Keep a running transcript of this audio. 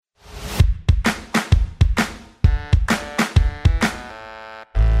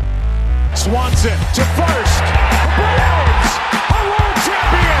Swanson to first. The Braves are world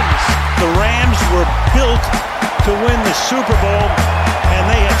champions. The Rams were built to win the Super Bowl, and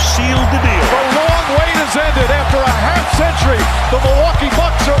they have sealed the deal. The long wait has ended after a half century. The Milwaukee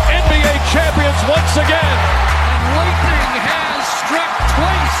Bucks are NBA champions once again. And lightning has struck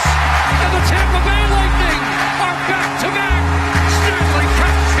twice, and the Tampa Bay Lightning are back-to-back Stanley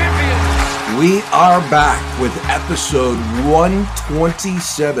Cup champions. We are back with episode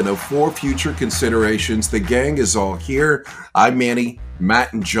 127 of Four Future Considerations. The gang is all here. I'm Manny.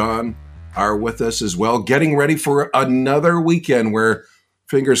 Matt and John are with us as well, getting ready for another weekend where,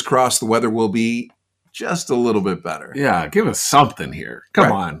 fingers crossed, the weather will be just a little bit better. Yeah, give us something here.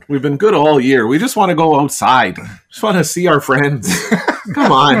 Come on. We've been good all year. We just want to go outside. Just want to see our friends.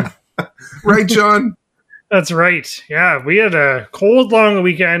 Come on. Right, John? That's right. Yeah, we had a cold, long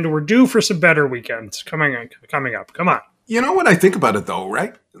weekend. We're due for some better weekends coming up. Come on. You know, when I think about it, though,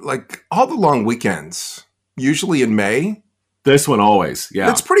 right? Like, all the long weekends, usually in May. This one always,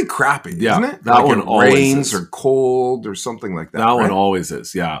 yeah. It's pretty crappy, isn't it? That like one it always rains is. Or cold or something like that. That one always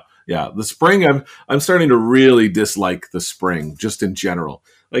is, yeah. Yeah, the spring, I'm starting to really dislike the spring, just in general.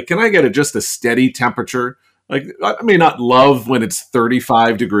 Like, can I get just a steady temperature? Like, I may not love when it's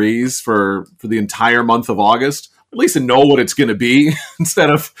 35 degrees for the entire month of August. At least I know what it's going to be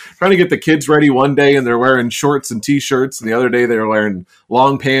instead of trying to get the kids ready one day and they're wearing shorts and T-shirts, and the other day they're wearing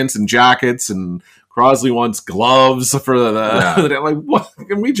long pants and jackets, and Crosley wants gloves for the like, what?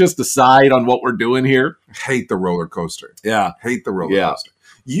 Can we just decide on what we're doing here? Hate the roller coaster. Yeah. Hate the roller coaster.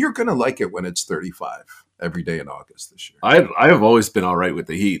 You're going to like it when it's 35 every day in August this year. I have always been all right with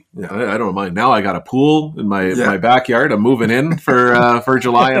the heat. Yeah. I don't mind. Now I got a pool in my backyard. I'm moving in for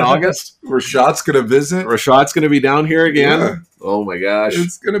July and August. Rashad's going to visit. Rashad's going to be down here again. Yeah. Oh, my gosh.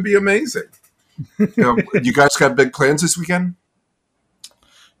 It's going to be amazing. You guys got big plans this weekend?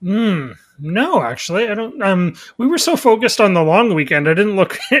 No, actually, I don't. We were so focused on the long weekend, I didn't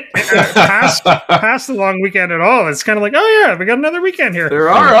look past the long weekend at all. It's kind of like, oh yeah, we got another weekend here. There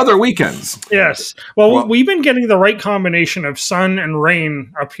are other weekends. Yes. Well, we've been getting the right combination of sun and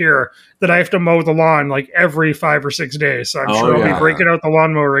rain up here that I have to mow the lawn like every 5 or 6 days. So I'm sure I'll be breaking out the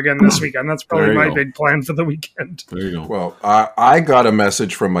lawnmower again this weekend. That's probably my big plan for the weekend. There you go. Well, I got a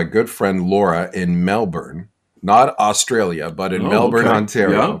message from my good friend Laura in Melbourne, not Australia, but in Melbourne,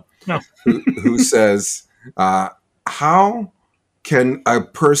 Ontario. No. who says, how can a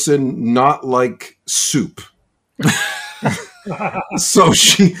person not like soup? So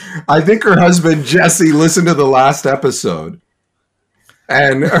I think her husband, Jesse, listened to the last episode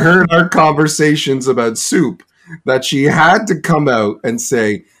and heard our conversations about soup, that she had to come out and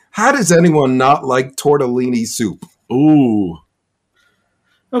say, how does anyone not like tortellini soup? Ooh.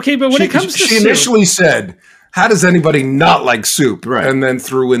 Okay, but when it comes to she soup, initially said, how does anybody not like soup? Right. And then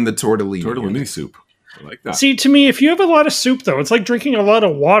threw in the tortellini. Tortellini soup. I like that. See, to me, if you have a lot of soup, though, it's like drinking a lot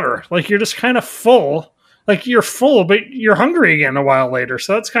of water. Like, you're just kind of full. Like, you're full, but you're hungry again a while later.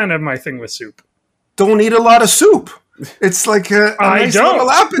 So that's kind of my thing with soup. Don't eat a lot of soup. It's like a nice little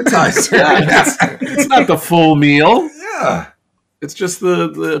appetizer. It's not the full meal. Yeah. It's just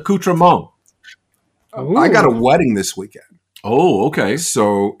the accoutrement. I got a wedding this weekend. Oh, okay.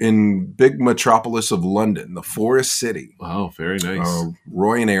 So in big metropolis of London, the Forest City. Wow, very nice.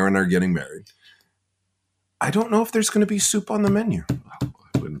 Roy and Aaron are getting married. I don't know if there's going to be soup on the menu.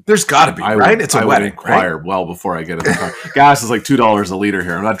 There's got to be, right? It's a wedding. Would inquire well before I get in the car. Gas is like $2 a liter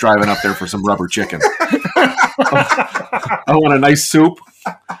here. I'm not driving up there for some rubber chicken. I want a nice soup,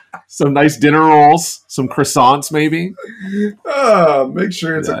 some nice dinner rolls, some croissants maybe. Make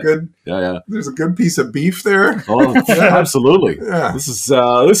sure it's a good. Yeah. There's a good piece of beef there. Oh, absolutely. Yeah.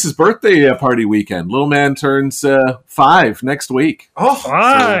 This is birthday party weekend. Little man turns 5 next week. Oh,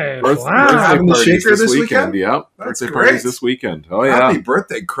 5! Birthday Having the parties shaker this weekend? Yeah, That's birthday great. parties this weekend. Oh yeah, Happy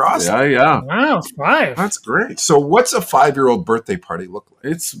birthday, Cross. yeah. Wow, 5. That's great. So what's a 5-year-old birthday party look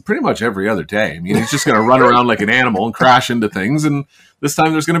like? It's pretty much every other day. I mean, he's just going to run around like an animal and crash into things, and this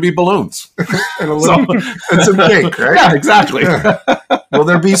time there's going to be balloons. And a little and some cake, right? Yeah, exactly. Will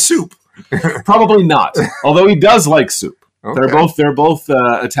there be soup? Probably not. Although he does like soup. Okay. They're both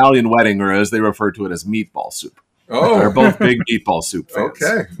Italian wedding, or as they refer to it as meatball soup. Oh, They're both big meatball soup fans.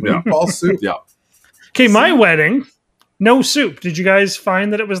 okay. Yeah. Meatball soup. Yeah. Okay, my wedding, no soup. Did you guys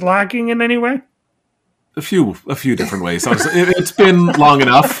find that it was lacking in any way? A few different ways. It's been long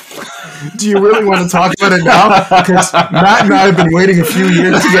enough. Do you really want to talk about it now? Because Matt and I have been waiting a few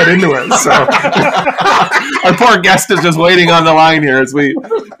years to get into it. So Our poor guest is just waiting on the line here as we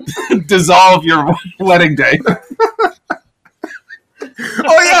dissolve your wedding day. oh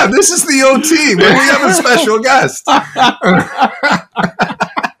yeah, this is the OT when we have a special guest.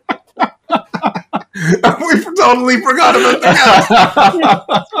 totally forgot about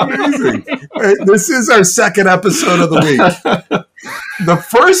that. Amazing. This is our second episode of the week. The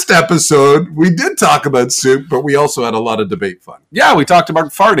first episode, we did talk about soup, but we also had a lot of debate fun. Yeah, we talked about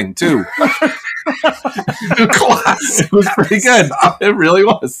farting, too. Classic. It was pretty good. It really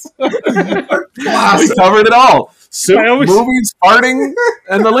was. Classic. We covered it all. Soup, movies, farting,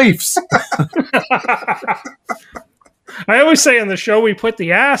 and the Leafs. I always say on the show, we put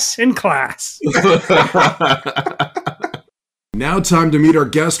the ass in class. Now time to meet our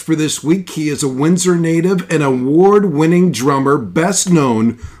guest for this week. He is a Windsor native and award-winning drummer, best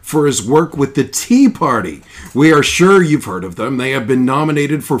known for his work with the Tea Party. We are sure you've heard of them. They have been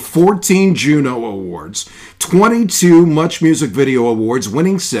nominated for 14 Juno Awards, 22 Much Music Video Awards,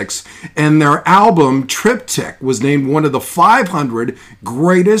 winning 6, and their album, Triptych, was named one of the 500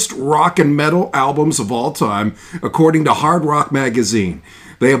 greatest rock and metal albums of all time, according to Hard Rock Magazine.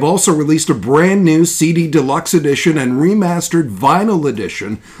 They have also released a brand new CD deluxe edition and remastered vinyl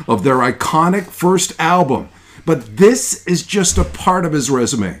edition of their iconic first album. But this is just a part of his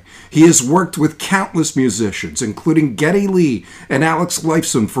resume. He has worked with countless musicians, including Geddy Lee and Alex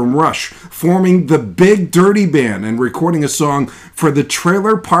Lifeson from Rush, forming the Big Dirty Band and recording a song for the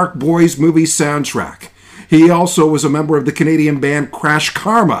Trailer Park Boys movie soundtrack. He also was a member of the Canadian band Crash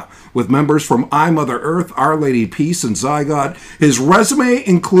Karma, with members from I, Mother Earth, Our Lady Peace, and Zygote. His resume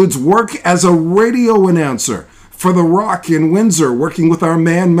includes work as a radio announcer for The Rock in Windsor, working with our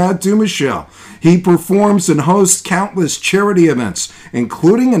man Matt Dumichel. He performs and hosts countless charity events,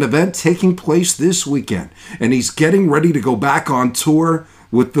 including an event taking place this weekend. And he's getting ready to go back on tour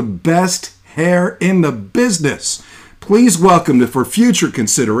with the best hair in the business. Please welcome to For Future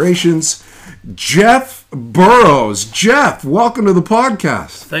Considerations, Jeff Burrows. Jeff, welcome to the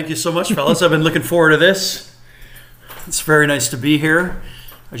podcast. Thank you so much, fellas. I've been looking forward to this. It's very nice to be here.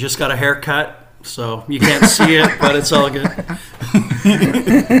 I just got a haircut, so you can't see it, but it's all good.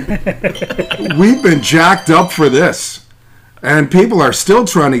 We've been jacked up for this, and people are still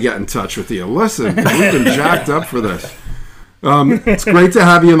trying to get in touch with you. Listen, we've been jacked up for this. It's great to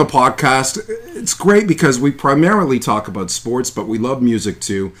have you on the podcast. It's great because we primarily talk about sports, but we love music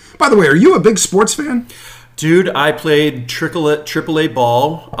too. By the way, are you a big sports fan? Dude, I played AAA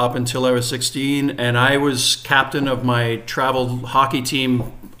ball up until I was 16, and I was captain of my travel hockey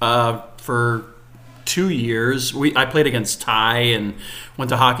team for 2 years. I played against Ty and went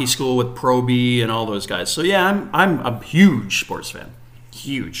to hockey school with Pro B and all those guys. So yeah, I'm a huge sports fan.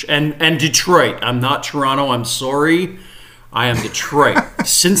 Huge. And Detroit. I'm not Toronto. I'm sorry. I am Detroit.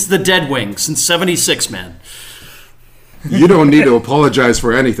 Since the Dead Wing, since 76, man. You don't need to apologize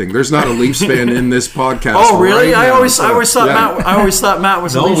for anything. There's not a Leafs fan in this podcast. Oh, really? Right, I always thought Matt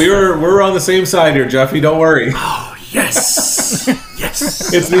was. No, we're on the same side here, Jeffy. Don't worry. Oh, yes,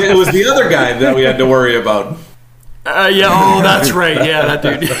 yes. It was the other guy that we had to worry about. Yeah. Oh, that's right. Yeah, that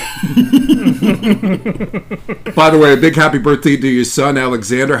dude. By the way, a big happy birthday to your son,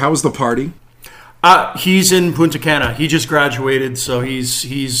 Alexander. How was the party? He's in Punta Cana. He just graduated, so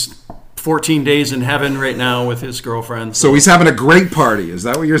he's 14 days in heaven right now with his girlfriend. So he's having a great party. Is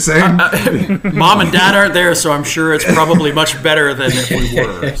that what you're saying? Mom and Dad aren't there, so I'm sure it's probably much better than if we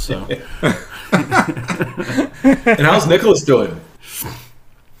were. So. And how's Nicholas doing?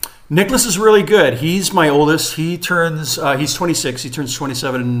 Nicholas is really good. He's my oldest. He's 26. He turns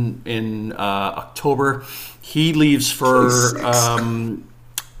 27 in October. He leaves for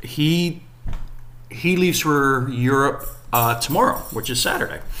he leaves for Europe tomorrow, which is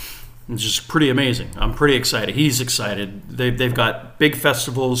Saturday. Which is pretty amazing. I'm pretty excited. He's excited. They've got big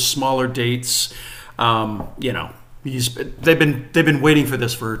festivals, smaller dates. They've been waiting for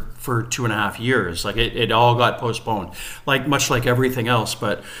this for 2.5 years. Like it all got postponed, much like everything else.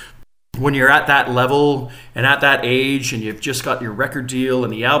 But when you're at that level and at that age, and you've just got your record deal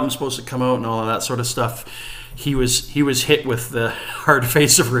and the album's supposed to come out and all of that sort of stuff, he was hit with the hard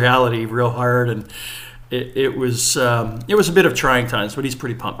face of reality real hard, and it was a bit of trying times. But he's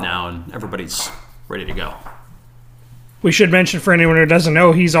pretty pumped now, and everybody's ready to go. We should mention, for anyone who doesn't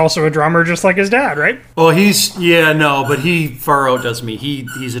know, he's also a drummer just like his dad, right? Well, but he far outdoes me.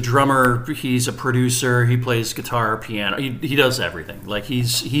 He's a drummer, he's a producer, he plays guitar, piano, he does everything. Like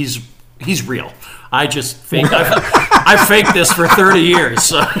he's real. I just fake. I've faked this for 30 years.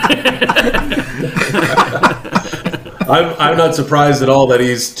 So. I'm not surprised at all that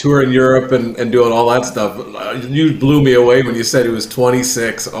he's touring Europe and doing all that stuff. You blew me away when you said he was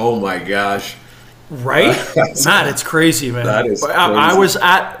 26. Oh my gosh. Right? Matt, it's crazy, man. That is crazy. I was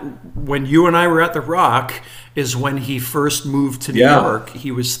when you and I were at The Rock is when he first moved to New York.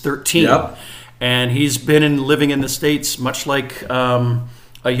 He was 13. Yep. And he's been living in the States much like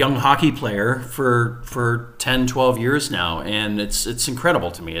a young hockey player for 10, 12 years now, and it's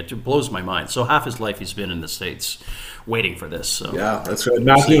incredible to me. It blows my mind. So half his life he's been in the States waiting for this. So. Yeah, that's right.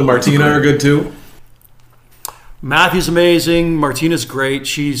 Matthew and Martina are good too. Matthew's amazing. Martina's great.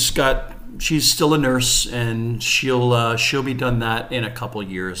 She's still a nurse, and she'll be done that in a couple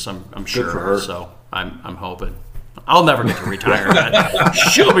years. I'm sure. Good for her. So I'm hoping. I'll never get to retire, but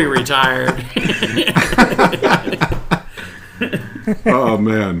she'll be retired. Oh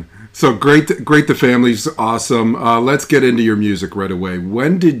man, so great! The family's awesome. Let's get into your music right away.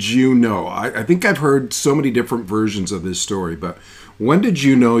 When did you know? I think I've heard so many different versions of this story, but when did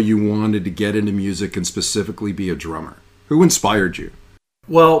you know you wanted to get into music and specifically be a drummer? Who inspired you?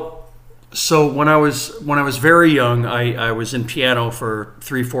 Well, so when I was very young, I was in piano for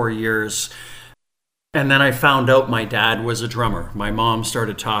 3-4 years. And then I found out my dad was a drummer. My mom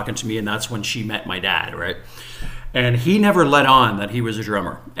started talking to me, and that's when she met my dad, right? And he never let on that he was a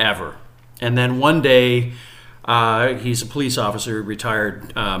drummer, ever. And then one day, he's a police officer,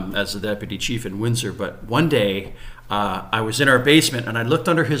 retired as the deputy chief in Windsor. But one day, I was in our basement, and I looked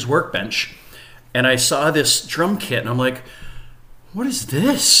under his workbench, and I saw this drum kit, and I'm like, what is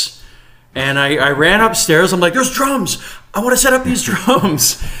this? And I ran upstairs. I'm like, there's drums. I want to set up these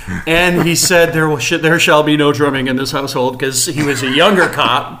drums. And he said, there shall be no drumming in this household, because he was a younger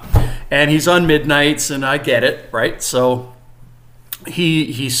cop and he's on midnights, and I get it, right? So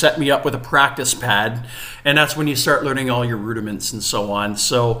he set me up with a practice pad, and that's when you start learning all your rudiments and so on.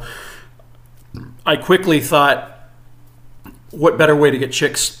 So I quickly thought, what better way to get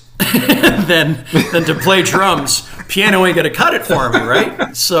chicks than to play drums? Piano ain't gonna cut it for me,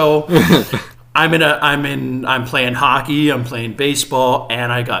 right? So I'm playing hockey, I'm playing baseball,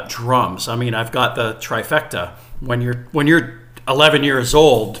 and I got drums. I mean, I've got the trifecta. When you're 11 years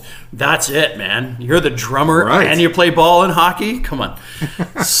old, that's it, man. You're the drummer, right, and you play ball and hockey. Come on.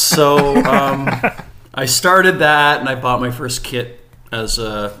 So I started that, and I bought my first kit as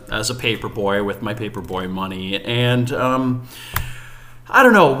a paper boy with my paper boy money, and I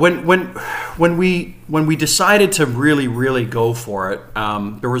don't know, when we decided to really go for it,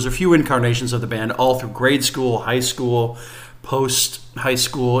 there was a few incarnations of the band all through grade school, high school, post high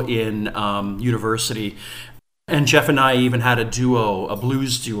school, in university. And Jeff and I even had a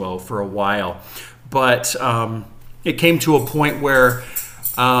blues duo for a while. But it came to a point where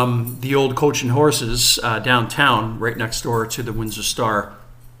the old Coach and Horses downtown, right next door to the Windsor Star,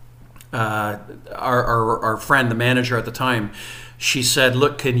 our friend, the manager at the time, she said,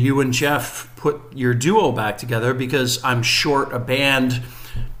 look, can you and Jeff put your duo back together, because I'm short a band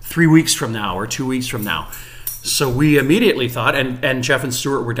 3 weeks from now or 2 weeks from now. So we immediately thought, and Jeff and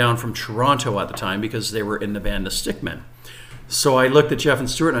Stuart were down from Toronto at the time because they were in the band The Stickmen. So I looked at Jeff and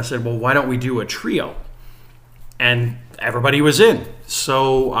Stuart and I said, well, why don't we do a trio? And everybody was in.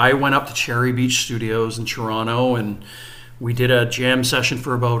 So I went up to Cherry Beach Studios in Toronto, and we did a jam session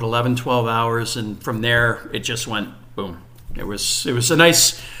for about 11, 12 hours. And from there, it just went boom. It was a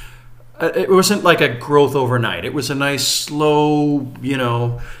nice, it wasn't like a growth overnight. It was a nice slow,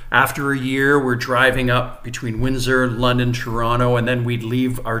 after a year, we're driving up between Windsor, London, Toronto, and then we'd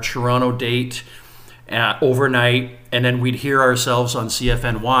leave our Toronto date overnight, and then we'd hear ourselves on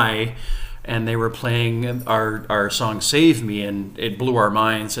CFNY, and they were playing our song Save Me, and it blew our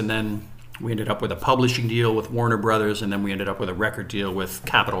minds. And then we ended up with a publishing deal with Warner Brothers, and then we ended up with a record deal with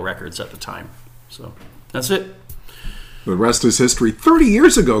Capitol Records at the time. So that's it. The rest is history. 30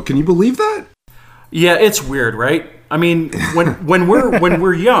 years ago, can you believe that? Yeah, it's weird, right? I mean, when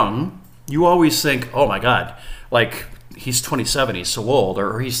we're young, you always think, oh my God, like he's 27, he's so old,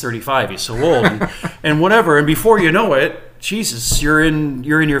 or he's 35, he's so old, and whatever. And before you know it, Jesus, you're in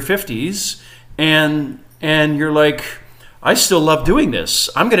your 50s, and you're like, I still love doing this.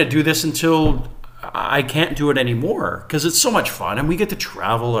 I'm going to do this until I can't do it anymore, because it's so much fun, and we get to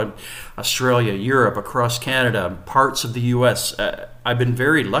travel in Australia, Europe, across Canada, parts of the U.S. I've been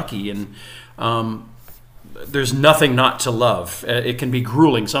very lucky, and there's nothing not to love. It can be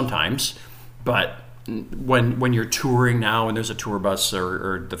grueling sometimes, but when you're touring now and there's a tour bus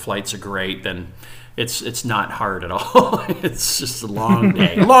or the flights are great, then it's not hard at all. It's just a long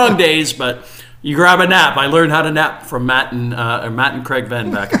day, long days, but you grab a nap. I learned how to nap from Matt and Craig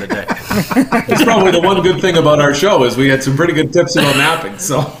Venn back in the day. It's probably the one good thing about our show is we had some pretty good tips about napping.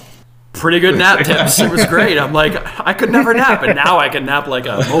 So pretty good nap tips. It was great. I'm like, I could never nap, and now I can nap like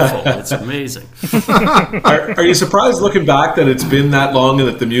a mofo. It's amazing. Are you surprised looking back that it's been that long and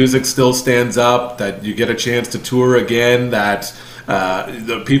that the music still stands up, that you get a chance to tour again, that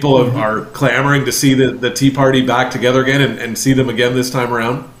the people are clamoring to see the Tea Party back together again and see them again this time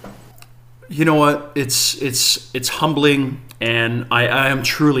around? You know what? It's humbling, and I am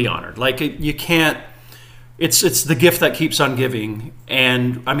truly honored. Like, you can't. It's the gift that keeps on giving.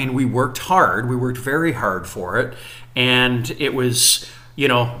 And I mean, we worked hard. We worked very hard for it, and it was,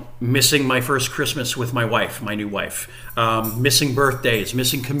 missing my first Christmas with my wife, my new wife, missing birthdays,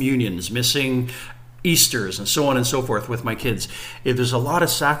 missing communions, missing Easters, and so on and so forth with my kids. There's a lot of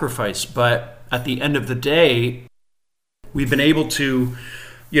sacrifice, but at the end of the day, we've been able to,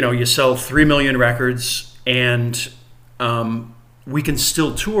 you sell 3 million records, and we can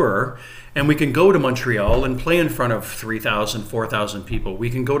still tour, and we can go to Montreal and play in front of 3,000, 4,000 people. We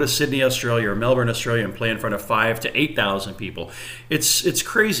can go to Sydney, Australia, or Melbourne, Australia, and play in front of 5,000 to 8,000 people. It's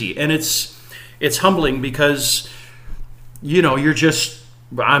crazy, and it's humbling because,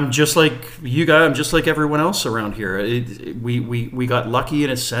 I'm just like you guys. I'm just like everyone else around here. We got lucky in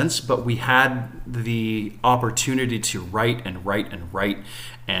a sense, but we had the opportunity to write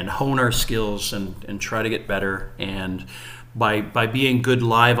and hone our skills and try to get better. And by being good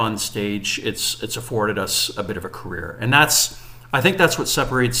live on stage, it's afforded us a bit of a career. And I think that's what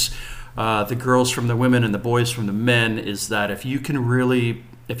separates the girls from the women and the boys from the men, is that if you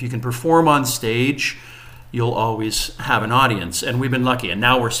can perform on stage, you'll always have an audience. And we've been lucky. And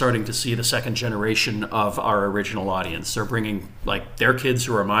now we're starting to see the second generation of our original audience. They're bringing their kids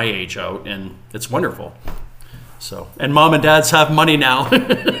who are my age out, and it's wonderful. So, and mom and dads have money now. So,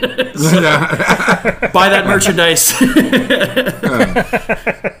 buy that merchandise.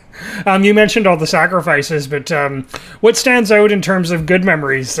 You mentioned all the sacrifices, but what stands out in terms of good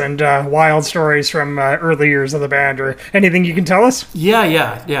memories and wild stories from early years of the band, or anything you can tell us?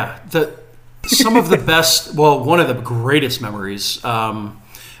 Yeah. Some of the best, one of the greatest memories,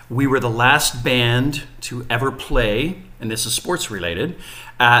 we were the last band to ever play, and this is sports related,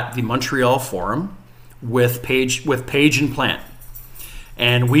 at the Montreal Forum with Page and Plant.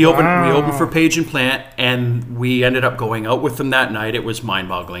 And we opened for Page and Plant, and we ended up going out with them that night. It was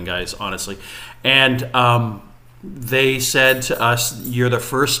mind-boggling, guys, honestly. And they said to us, "You're the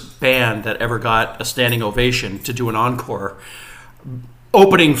first band that ever got a standing ovation to do an encore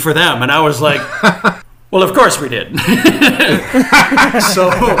opening for them." And I was like, well, of course we did. So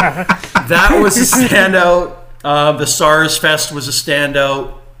that was a standout. The SARS Fest was a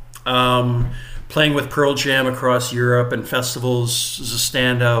standout. Playing with Pearl Jam across Europe and festivals is a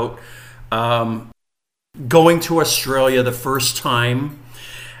standout. Going to Australia the first time,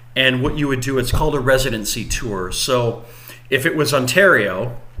 and what you would do, it's called a residency tour. So if it was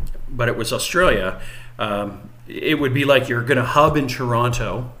Ontario, but it was Australia, it would be like you're going to hub in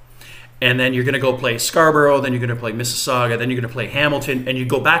Toronto, and then you're going to go play Scarborough, then you're going to play Mississauga, then you're going to play Hamilton, and you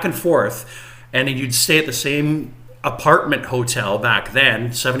go back and forth, and then you'd stay at the same apartment hotel back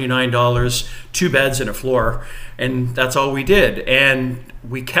then, $79, 2 beds and a floor, and that's all we did. And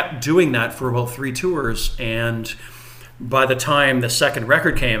we kept doing that for about 3 tours, and by the time the second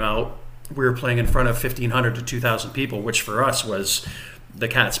record came out, we were playing in front of 1,500 to 2,000 people, which for us was the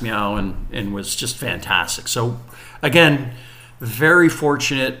cat's meow, and was just fantastic. So again, very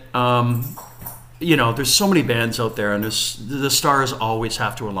fortunate. There's so many bands out there, and the stars always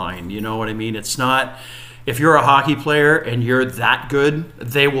have to align. You know what I mean? It's not, if you're a hockey player and you're that good,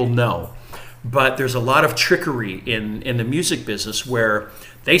 they will know. But there's a lot of trickery in the music business where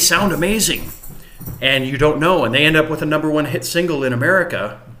they sound amazing and you don't know, and they end up with a #1 hit single in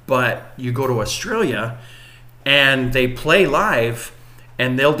America, but you go to Australia and they play live,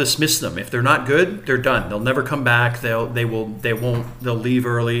 and they'll dismiss them. If they're not good, they're done. They'll never come back. They'll leave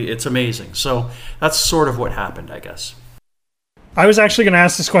early. It's amazing. So that's sort of what happened, I guess. I was actually going to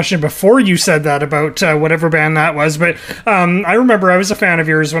ask this question before you said that about whatever band that was, but I remember I was a fan of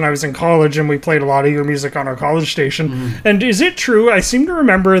yours when I was in college, and we played a lot of your music on our college station. Mm-hmm. And is it true? I seem to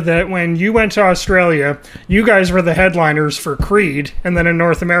remember that when you went to Australia, you guys were the headliners for Creed, and then in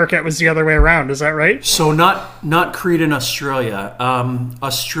North America it was the other way around. Is that right? So not Creed in Australia.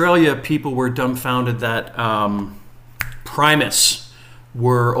 Australia, people were dumbfounded that Primus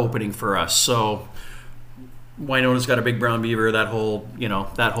were opening for us. So Wynona's Got a Big Brown Beaver, that whole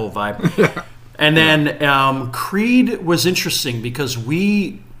vibe. And then Creed was interesting because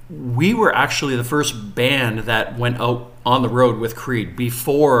we were actually the first band that went out on the road with Creed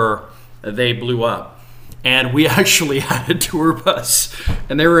before they blew up. And we actually had a tour bus,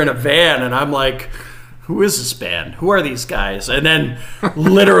 and they were in a van, and I'm like, who is this band? Who are these guys? And then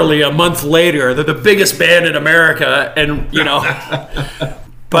literally a month later, they're the biggest band in America, and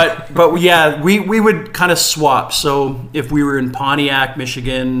But yeah, we would kind of swap. So if we were in Pontiac,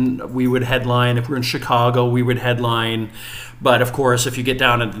 Michigan, we would headline. If we were in Chicago, we would headline. But of course, if you get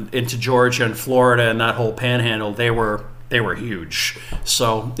down into Georgia and Florida and that whole panhandle, they were They were huge.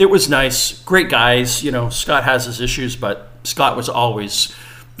 So it was nice. Great guys. You know, Scott has his issues, but Scott was always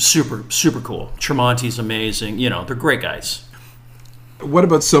super, super cool. Tremonti's amazing. You know, they're great guys. What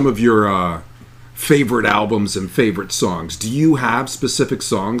about some of your favorite albums and favorite songs? Do you have specific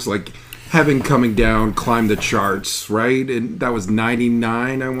songs? Like Heaven Coming Down climbed the charts, right? And that was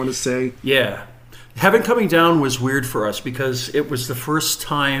 99, I want to say. Yeah. Heaven Coming Down was weird for us because it was the first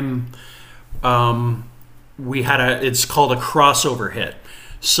time we had it's called a crossover hit.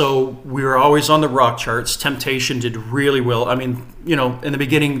 So we were always on the rock charts. Temptation did really well. I mean, you know, in the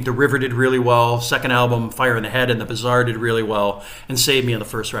beginning, The River did really well. Second album, Fire in the Head and The Bazaar did really well. And Save Me on the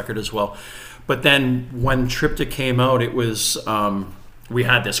first record as well. But then when Triptych came out, it was, we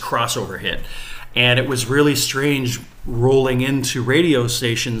had this crossover hit. And it was really strange rolling into radio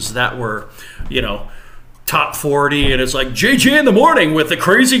stations that were, you know, top 40, and it's like JJ in the morning with the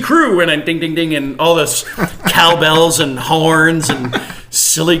crazy crew, and then ding, ding, ding, and all this cowbells and horns and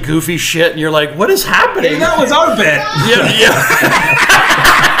silly, goofy shit, and you're like, what is happening? Hey, that was our bet. Yeah.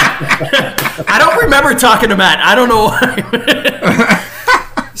 I don't remember talking to Matt. I don't know why.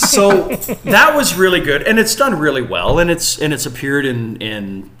 So that was really good, and it's done really well, and it's appeared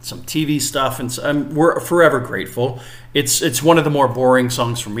in some TV stuff, and we're forever grateful. It's one of the more boring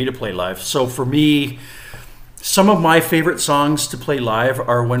songs for me to play live. So for me, some of my favorite songs to play live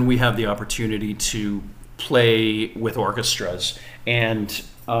are when we have the opportunity to play with orchestras. And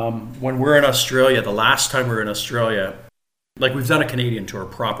when we're in Australia, the last time we were in Australia, like we've done a Canadian tour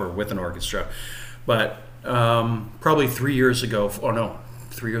proper with an orchestra, but probably 3 years ago, oh no,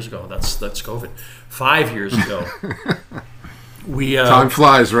 3 years ago, that's COVID. 5 years ago, we time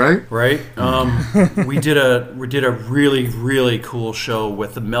flies, right? Right. We did a really, really cool show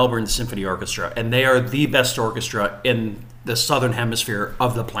with the Melbourne Symphony Orchestra, and they are the best orchestra in the Southern Hemisphere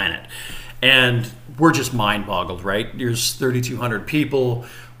of the planet. And we're just mind-boggled, right? There's 3,200 people.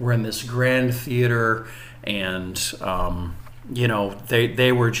 We're in this grand theater, and you know,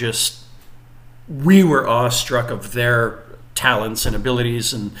 they were just, we were awestruck of their talents and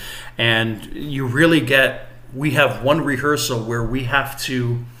abilities, and you really get. We have one rehearsal where we have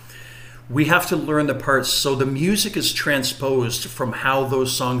to learn the parts, so the music is transposed from how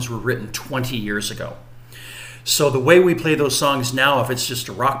those songs were written 20 years ago. So the way we play those songs now, if it's just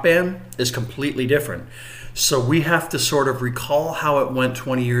a rock band, is completely different. So we have to sort of recall how it went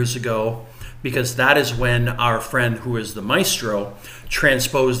 20 years ago, because that is when our friend, who is the maestro,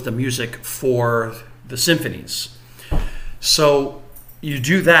 transposed the music for the symphonies. So you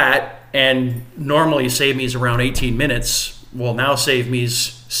do that, and normally Save Me is around 18 minutes. Well, now Save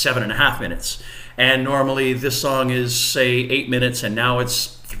Me's 7.5 minutes. And normally this song is, say, 8 minutes, and now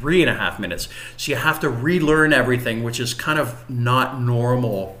it's 3.5 minutes. So you have to relearn everything, which is kind of not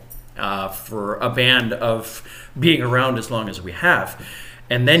normal for a band of being around as long as we have.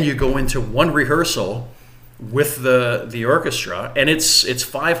 And then you go into one rehearsal with the orchestra, and it's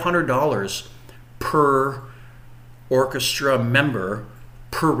 $500 per orchestra member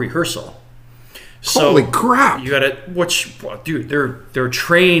per rehearsal. So holy crap! You gotta, dude, they're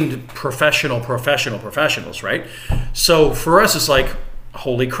trained professionals, right? So for us, it's like,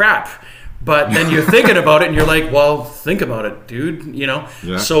 holy crap. But then you're thinking about it, and you're like, well, think about it, dude. You know.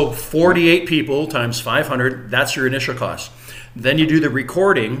 Yeah. So 48 people times 500. That's your initial cost. Then you do the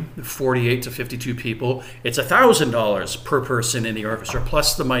recording, 48 to 52 people. It's $1,000 per person in the orchestra,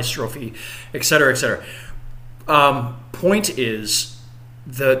 plus the maestro fee, et cetera, et cetera. Point is,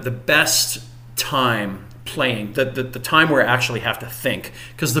 the best time playing, the time where I actually have to think,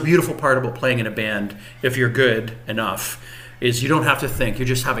 because the beautiful part about playing in a band, if you're good enough, is you don't have to think. You're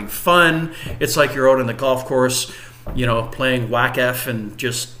just having fun. It's like you're out on the golf course, you know, playing whack-F and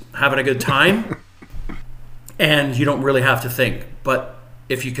just having a good time. And you don't really have to think. But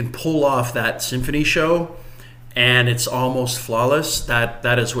if you can pull off that symphony show and it's almost flawless,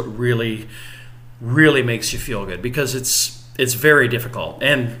 that is what really, really makes you feel good, because it's very difficult.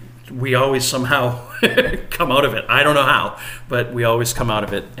 And we always somehow come out of it. I don't know how, but we always come out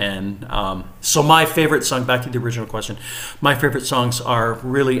of it. And so my favorite song, back to the original question, my favorite songs are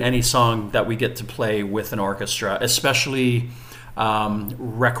really any song that we get to play with an orchestra, especially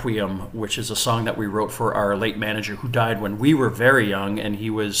Requiem, which is a song that we wrote for our late manager who died when we were very young, and he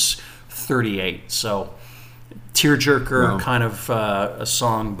was 38. So tearjerker, wow. Kind of a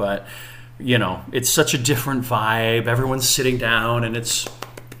song, but you know, it's such a different vibe. Everyone's sitting down and it's,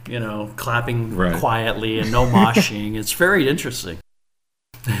 you know, clapping quietly and no moshing. It's very interesting.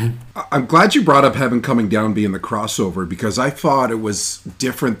 I'm glad you brought up Heaven Coming Down being the crossover, because I thought it was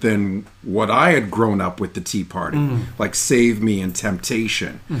different than what I had grown up with the Tea Party, like Save Me and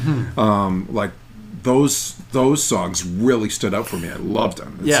Temptation. Mm-hmm. Like those songs really stood out for me. I loved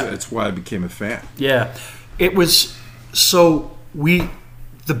them. It's why I became a fan. Yeah. It was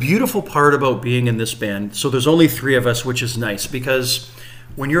the beautiful part about being in this band, so there's only 3 of us, which is nice, because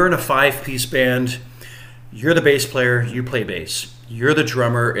when you're in a 5-piece band, you're the bass player, you play bass. You're the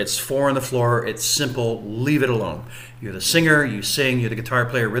drummer, it's 4 on the floor, it's simple, leave it alone. You're the singer, you sing, you're the guitar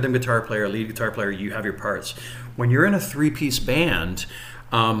player, rhythm guitar player, lead guitar player, you have your parts. When you're in a 3-piece band,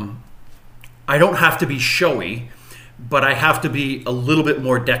 I don't have to be showy, but I have to be a little bit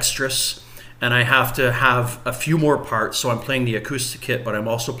more dexterous, and I have to have a few more parts. So I'm playing the acoustic kit, but I'm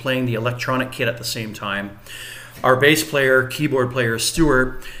also playing the electronic kit at the same time. Our bass player, keyboard player,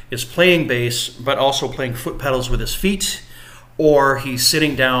 Stuart, is playing bass, but also playing foot pedals with his feet, or he's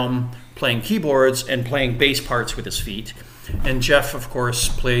sitting down playing keyboards and playing bass parts with his feet. And Jeff, of course,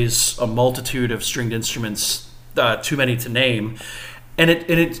 plays a multitude of stringed instruments, too many to name. And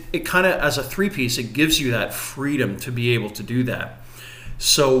it kind of, as a 3-piece, it gives you that freedom to be able to do that.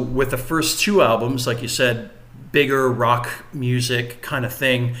 So with the first 2 albums, like you said, bigger rock music kind of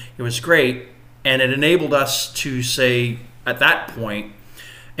thing, it was great. And it enabled us to say, at that point,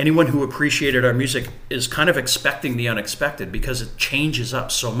 anyone who appreciated our music is kind of expecting the unexpected, because it changes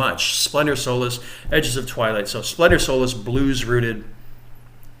up so much. Splendor Solace, Edges of Twilight. So Splendor Solace, blues rooted.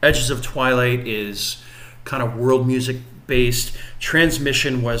 Edges of Twilight is kind of world music based.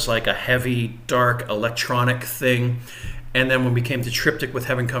 Transmission was like a heavy, dark, electronic thing. And then when we came to Triptych with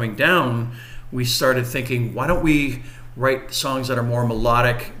Heaven Coming Down, we started thinking, why don't we write songs that are more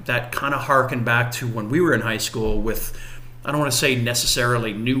melodic, that kind of harken back to when we were in high school with, I don't want to say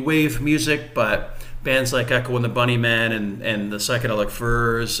necessarily new wave music, but bands like Echo and the Bunnymen and the Psychedelic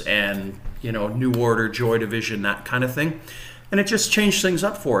Furs and, New Order, Joy Division, that kind of thing. And it just changed things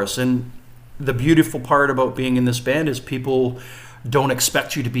up for us. And the beautiful part about being in this band is people don't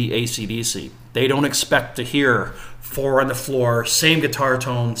expect you to be AC/DC. They don't expect to hear 4 on the floor, same guitar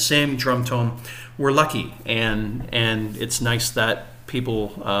tone, same drum tone. We're lucky, and it's nice that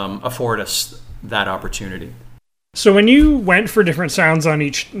people afford us that opportunity. So when you went for different sounds on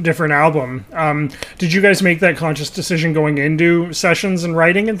each different album, did you guys make that conscious decision going into sessions and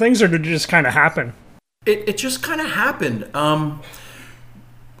writing and things, or did it just kind of happen? It just kind of happened.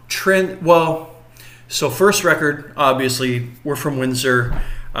 So first record, obviously, we're from Windsor.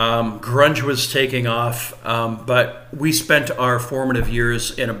 Grunge was taking off, but we spent our formative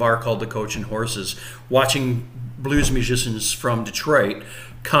years in a bar called the Coach and Horses, watching blues musicians from Detroit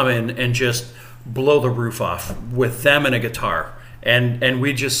come in and just blow the roof off with them and a guitar. And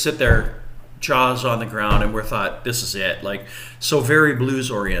we just sit there, jaws on the ground, and we thought, this is it. So very blues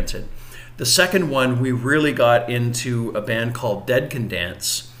oriented. The second one, we really got into a band called Dead Can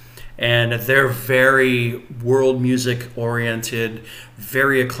Dance. And they're very world music oriented,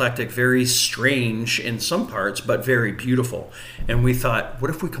 very eclectic, very strange in some parts, but very beautiful. And we thought, what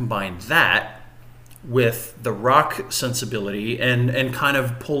if we combine that with the rock sensibility and kind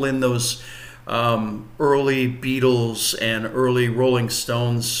of pull in those early Beatles and early Rolling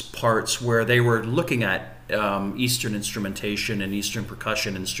Stones parts where they were looking at Eastern instrumentation and Eastern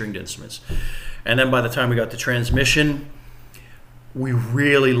percussion and stringed instruments. And then by the time we got to Transmission, we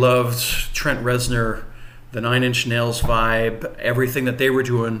really loved Trent Reznor, the Nine Inch Nails vibe, everything that they were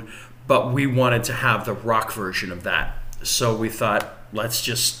doing, but we wanted to have the rock version of that. So we thought, let's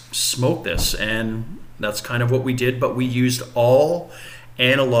just smoke this, and that's kind of what we did, but we used all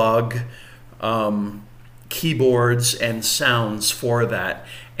analog keyboards and sounds for that,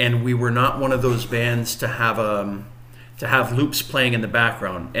 and we were not one of those bands to have loops playing in the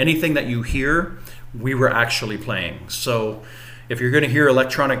background. Anything that you hear, we were actually playing. So if you're going to hear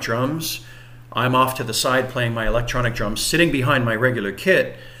electronic drums, I'm off to the side playing my electronic drums, sitting behind my regular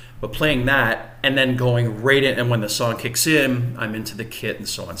kit, but playing that, and then going right in, and when the song kicks in, I'm into the kit and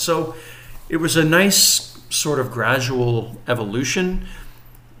so on. So it was a nice sort of gradual evolution,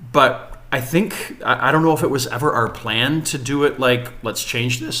 but I think, I don't know if it was ever our plan to do it like, let's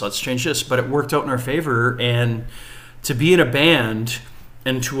change this, but it worked out in our favor. And to be in a band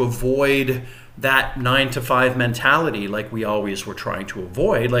and to avoid that 9-to-5 mentality like we always were trying to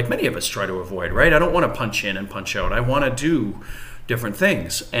avoid, like many of us try to avoid, right? I don't want to punch in and punch out. I want to do different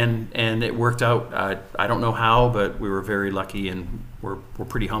things. And it worked out. I don't know how, but we were very lucky, and we're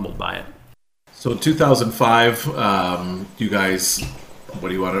pretty humbled by it. So in 2005, you guys,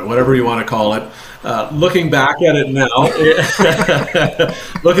 whatever you want to call it, looking back at it now,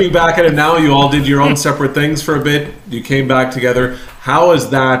 you all did your own separate things for a bit. You came back together. How has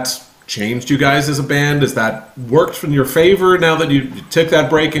that changed you guys as a band? Has that worked in your favor now that you took that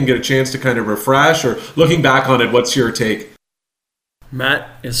break and get a chance to kind of refresh? Or looking back on it, what's your take? Matt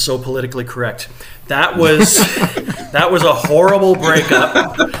is so politically correct. That was a horrible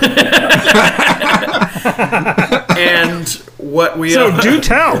breakup. And what we do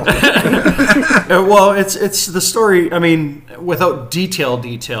tell. Well, it's the story. I mean, without detail.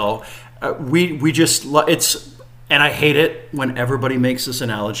 We just it's. And I hate it when everybody makes this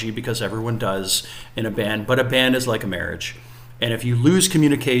analogy, because everyone does in a band. But a band is like a marriage, and if you lose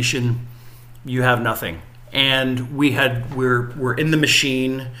communication, you have nothing. And we're in the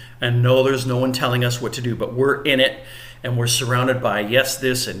machine, and no, there's no one telling us what to do, but we're in it, and we're surrounded by yes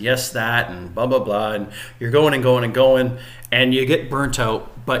this and yes that and blah blah blah, and you're going and going and going, and you get burnt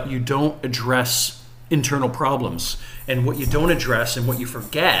out, but you don't address internal problems. And what you don't address and what you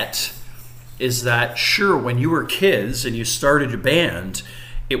forget is that, sure, when you were kids and you started a band,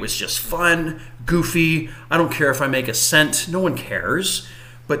 it was just fun, goofy. I don't care if I make a cent, no one cares.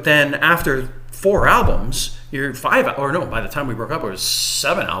 But then after 4 albums, you're 5, or no, by the time we broke up, it was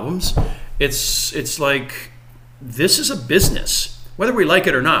 7 albums. It's like, this is a business, whether we like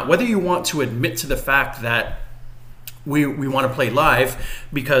it or not. Whether you want to admit to the fact that we want to play live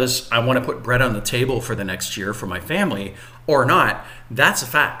because I want to put bread on the table for the next year for my family or not, that's a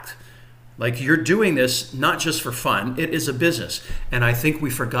fact. Like, you're doing this not just for fun, it is a business. And I think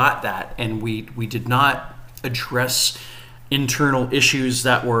we forgot that, and we did not address internal issues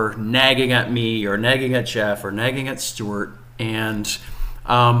that were nagging at me or nagging at Jeff or nagging at Stuart, and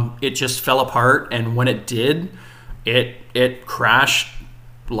it just fell apart. And when it did, it crashed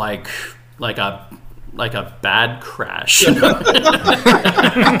like a bad crash.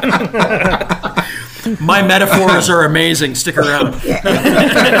 My metaphors are amazing. Stick around.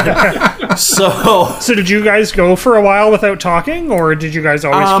 So did you guys go for a while without talking, or did you guys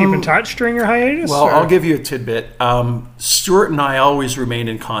always keep in touch during your hiatus? Well, I'll give you a tidbit. Stuart and I always remained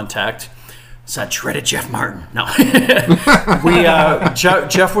in contact. It's that dreaded Jeff Martin. No.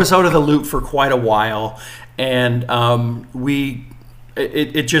 Jeff was out of the loop for quite a while, and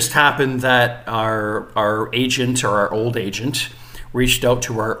it just happened that our agent, or our old agent, reached out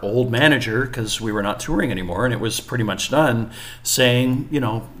to our old manager, because we were not touring anymore and it was pretty much done, saying,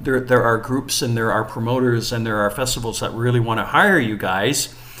 there are groups and there are promoters and there are festivals that really want to hire you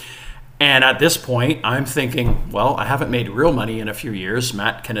guys. And at this point, I'm thinking, well, I haven't made real money in a few years.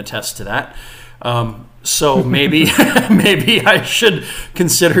 Matt can attest to that. So maybe I should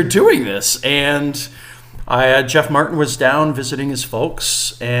consider doing this. And Jeff Martin was down visiting his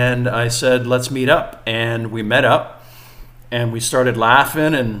folks, and I said, let's meet up. And we met up. And we started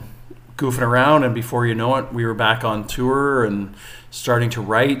laughing and goofing around, and before you know it, we were back on tour and starting to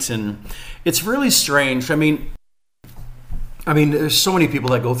write. And it's really strange. I mean, there's so many people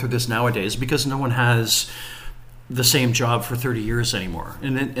that go through this nowadays because no one has the same job for 30 years anymore,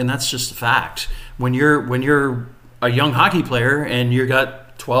 and that's just a fact. When you're a young hockey player and you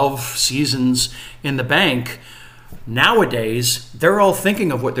got 12 seasons in the bank, nowadays they're all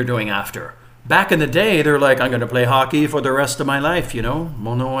thinking of what they're doing after. Back in the day, they're like, I'm going to play hockey for the rest of my life,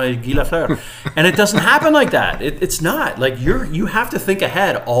 mon nom est Guy Lafleur. And it doesn't happen like that. It's not. Like, you have to think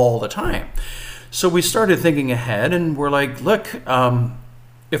ahead all the time. So we started thinking ahead, and we're like, look,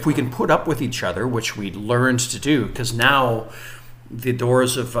 if we can put up with each other, which we learned to do, because now the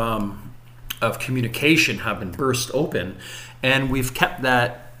doors of communication have been burst open, and we've kept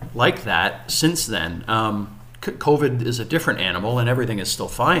that like that since then. COVID is a different animal, and everything is still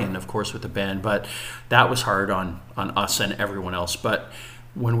fine, of course, with the band, but that was hard on us and everyone else. But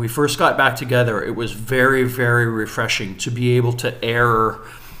when we first got back together, it was very, very refreshing to be able to air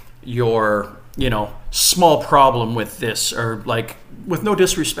your, small problem with this, or like, with no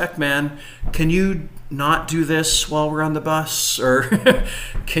disrespect, man, can you not do this while we're on the bus? Or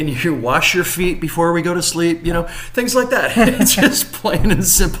can you wash your feet before we go to sleep? Things like that. It's just plain and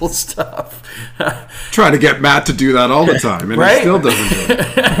simple stuff. Try to get Matt to do that all the time, and right? He still doesn't do it.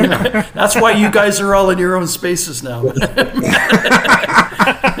 Yeah. That's why you guys are all in your own spaces now.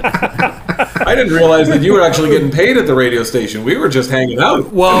 I didn't realize that you were actually getting paid at the radio station. We were just hanging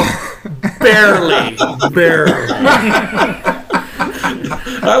out. Well, barely.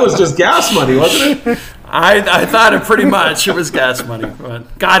 That was just gas money, wasn't it? I thought it pretty much. It was gas money.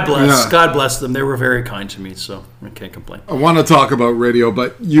 But God bless them. They were very kind to me, so I can't complain. I want to talk about radio,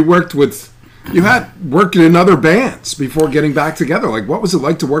 but you had worked in other bands before getting back together. Like, what was it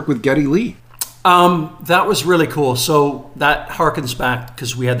like to work with Geddy Lee? That was really cool. So that harkens back,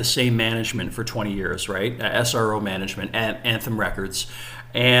 because we had the same management for 20 years, right? SRO management at Anthem Records.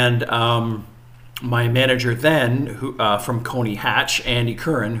 And my manager then, who from Coney Hatch, Andy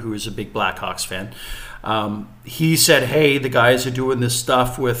Curran, who is a big Blackhawks fan, he said, hey, the guys are doing this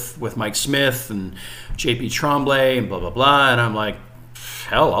stuff with Mike Smith and JP Tremblay and blah, blah, blah. And I'm like,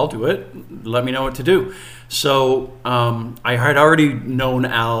 hell, I'll do it. Let me know what to do. So I had already known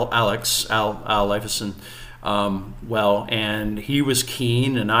Al Lifeson well, and he was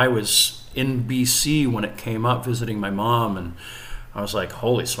keen, and I was in BC when it came up visiting my mom, and I was like,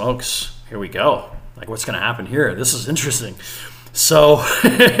 holy smokes, here we go. Like, what's going to happen here? This is interesting. So,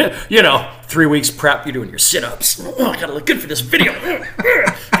 3 weeks prep, you're doing your sit-ups. Oh, I got to look good for this video.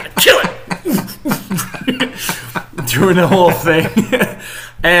 Gotta kill it. Doing the whole thing.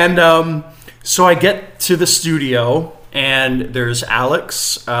 And so I get to the studio, and there's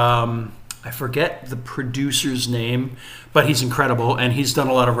Alex. I forget the producer's name, but he's incredible, and he's done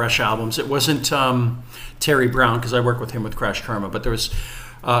a lot of Rush albums. It wasn't Terry Brown, because I work with him with Crash Karma, but there was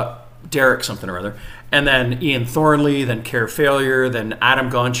Derek something or other. And then Ian Thornley, then Care Failure, then Adam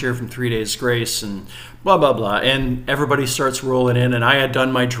Gontier from 3 Days Grace, and blah, blah, blah. And everybody starts rolling in, and I had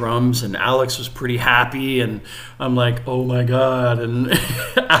done my drums, and Alex was pretty happy, and I'm like, oh my God. And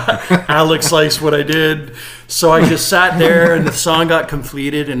Alex likes what I did. So I just sat there, and the song got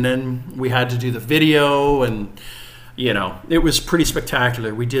completed, and then we had to do the video, and, it was pretty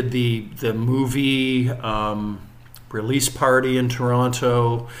spectacular. We did the movie release party in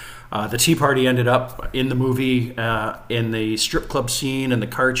Toronto. The Tea Party ended up in the movie in the strip club scene and the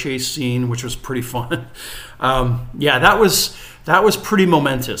car chase scene, which was pretty fun. That was pretty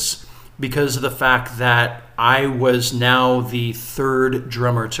momentous because of the fact that I was now the third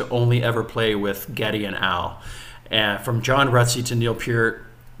drummer to only ever play with Geddy and Al. From John Rutsey to Neil Peart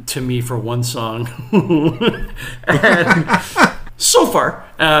to me for one song. And so far.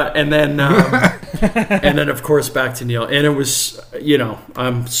 And then of course back to Neil. And it was,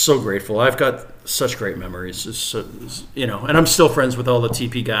 I'm so grateful. I've got such great memories. And I'm still friends with all the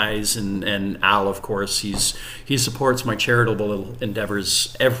TP guys and Al, of course. He supports my charitable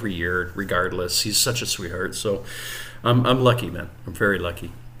endeavors every year, regardless. He's such a sweetheart. So I'm lucky, man. I'm very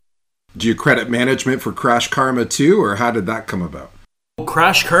lucky. Do you credit management for Crash Karma too, or how did that come about?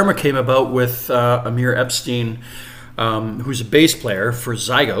 Crash Karma came about with Amir Epstein, who's a bass player for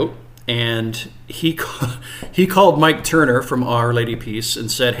Zygote, and he called Mike Turner from Our Lady Peace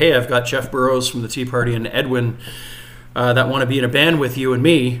and said, hey, I've got Jeff Burrows from the Tea Party and Edwin that want to be in a band with you and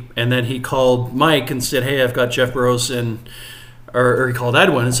me. And then he called Mike and said, hey, I've got Jeff Burrows or he called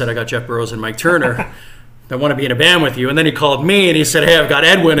Edwin and said, I got Jeff Burrows and Mike Turner that want to be in a band with you. And then he called me and he said, hey, I've got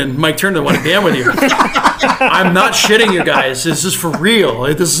Edwin and Mike Turner that want to be in a band with you. I'm not shitting you guys. This is for real.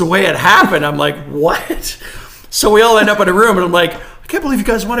 This is the way it happened. I'm like, what? So we all end up in a room, and I'm like, I can't believe you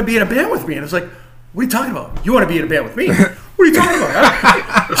guys want to be in a band with me. And it's like, what are you talking about? You want to be in a band with me? What are you talking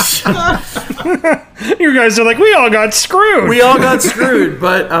about? You guys are like, we all got screwed. We all got screwed.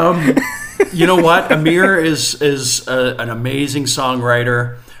 But you know what? Amir is an amazing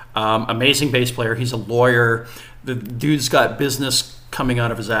songwriter, amazing bass player. He's a lawyer. The dude's got business coming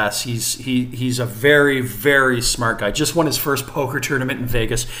out of his ass. He's a very, very smart guy. Just won his first poker tournament in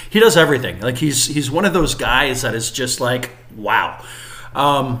Vegas. He does everything. Like he's one of those guys that is just like, wow.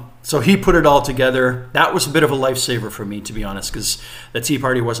 So he put it all together. That was a bit of a lifesaver for me, to be honest, because the Tea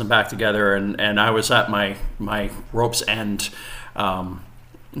Party wasn't back together, and I was at my rope's end,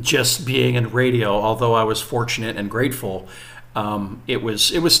 just being in radio. Although I was fortunate and grateful, it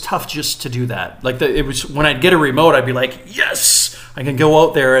was tough just to do that. Like it was when I'd get a remote, I'd be like, yes, I can go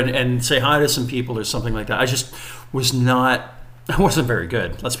out there and say hi to some people or something like that. I just was not. I wasn't very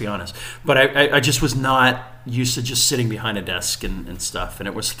good, let's be honest. But I just was not used to just sitting behind a desk and stuff, and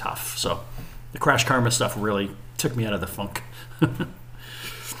it was tough. So the Crash Karma stuff really took me out of the funk.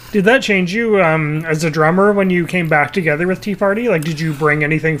 Did that change you as a drummer when you came back together with Tea Party? Like, did you bring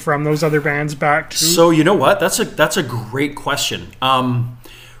anything from those other bands back too? So you know what? That's a great question.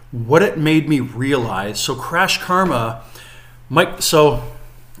 What it made me realize, so Crash Karma, Mike, so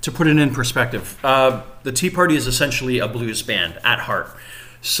to put it in perspective, the Tea Party is essentially a blues band at heart.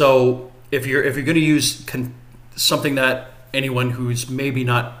 So if you're going to use something that anyone who's maybe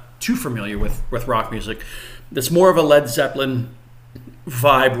not too familiar with rock music, that's more of a Led Zeppelin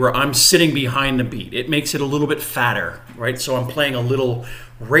vibe where I'm sitting behind the beat. It makes it a little bit fatter, right? So I'm playing a little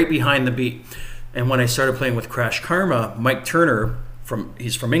right behind the beat. And when I started playing with Crash Karma, Mike Turner,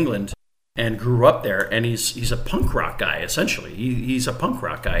 he's from England and grew up there, and he's a punk rock guy, essentially. He's a punk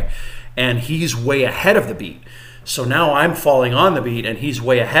rock guy, and he's way ahead of the beat. So now I'm falling on the beat, and he's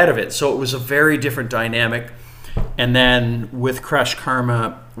way ahead of it. So it was a very different dynamic. And then with Crash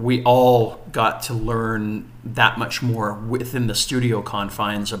Karma, we all got to learn that much more within the studio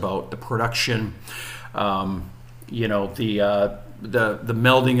confines about the production, the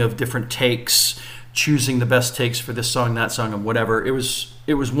melding of different takes, choosing the best takes for this song, that song, and whatever. It was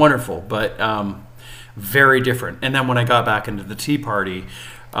wonderful. But very different. And then when I got back into the Tea Party,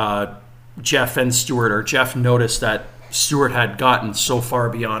 Jeff noticed that Stuart had gotten so far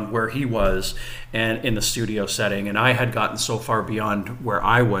beyond where he was and in the studio setting, and I had gotten so far beyond where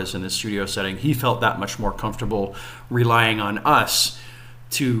I was in the studio setting. He felt that much more comfortable relying on us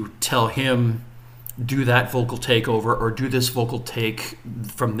to tell him, do that vocal take over, or do this vocal take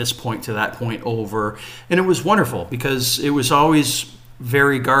from this point to that point over. And it was wonderful because it was always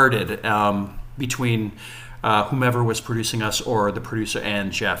very guarded between whomever was producing us or the producer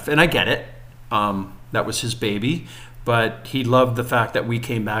and Jeff. And I get it. That was his baby. But he loved the fact that we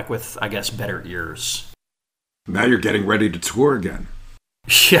came back with, I guess, better ears. Now you're getting ready to tour again.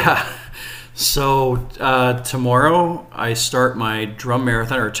 Yeah. So tomorrow I start my drum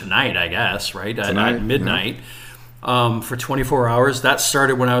marathon, or tonight, I guess, right? At midnight, for 24 hours. That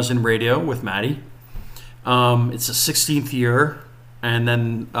started when I was in radio with Maddie. It's the 16th year. And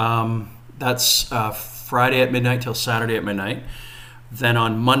then that's Friday at midnight till Saturday at midnight. Then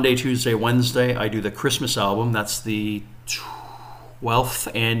on Monday, Tuesday, Wednesday, I do the Christmas album. That's the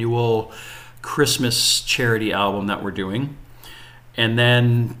 12th annual Christmas charity album that we're doing. And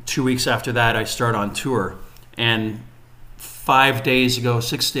then 2 weeks after that, I start on tour. And 6 days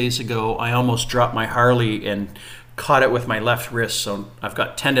ago, I almost dropped my Harley and caught it with my left wrist. So I've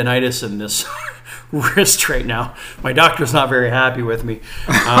got tendonitis in this wrist right now. My doctor's not very happy with me.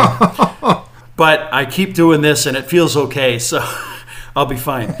 But I keep doing this and it feels okay. So I'll be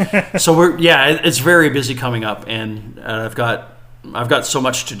fine. So it's very busy coming up, and I've got so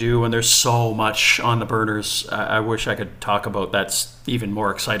much to do, and there's so much on the burners. I wish I could talk about that's even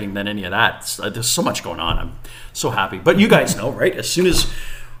more exciting than any of that. There's so much going on. I'm so happy. But you guys know, right? As soon as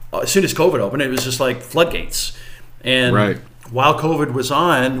COVID opened, it was just like floodgates. And while COVID was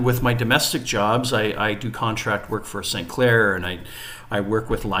on, with my domestic jobs, I do contract work for St. Clair, and I work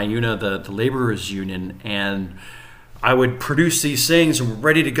with LIUNA, the laborers union, and I would produce these things and we're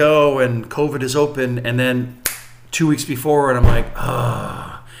ready to go, and COVID is open, and then 2 weeks before, and I'm like,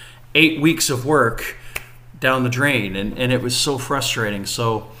 8 weeks of work down the drain, and it was so frustrating.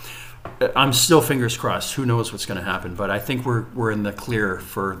 So I'm still fingers crossed. Who knows what's going to happen, but I think we're in the clear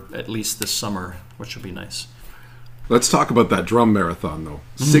for at least this summer, which will be nice. Let's talk about that drum marathon, though.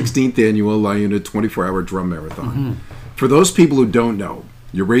 16th annual LIUNA 24-hour drum marathon. For those people who don't know,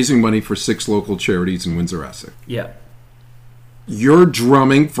 you're raising money for 6 local charities in Windsor-Essex. Yeah. You're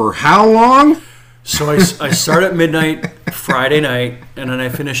drumming for how long? So I start at midnight Friday night, and then I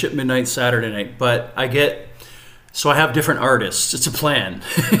finish at midnight Saturday night. But I have different artists. It's a plan.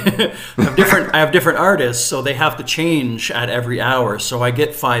 I have different artists, so they have to change at every hour. So I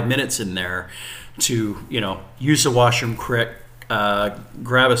get 5 minutes in there to, use the washroom quick,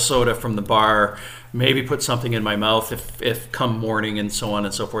 grab a soda from the bar, maybe put something in my mouth if come morning, and so on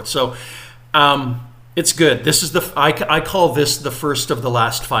and so forth. So it's good. This is I call this the first of the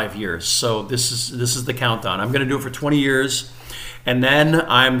last 5 years. So this is the countdown. I'm going to do it for 20 years, and then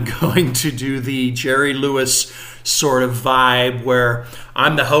I'm going to do the Jerry Lewis sort of vibe where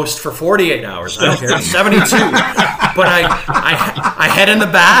I'm the host for 48 hours. I don't care, 72. But I head in the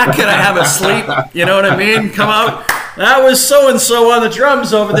back and I have a sleep. You know what I mean? Come out. That was so-and-so on the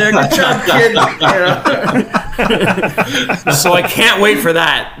drums over there. Good job, kid. So I can't wait for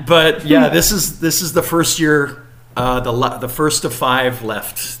that. But yeah, this is the first year, the first of 5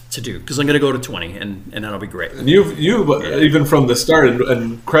 left to do, because I'm going to go to 20, and that'll be great. And you even from the start,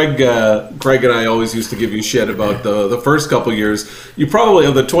 and Craig and I always used to give you shit about the first couple years. You probably,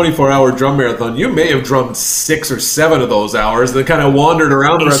 on the 24-hour drum marathon, you may have drummed 6 or 7 of those hours, then kind of wandered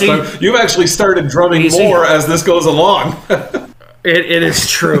around the rest of the time. You've actually started drumming more as this goes along. It is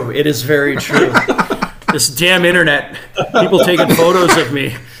true. It is very true. This damn internet, people taking photos of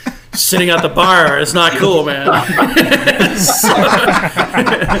me sitting at the bar, is not cool, man. So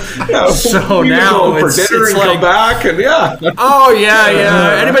now for dinner and like, come back, and oh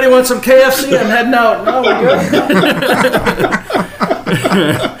yeah. Anybody want some KFC? I'm heading out. No, we're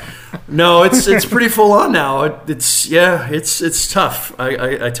good. No, it's pretty full on now. It's tough.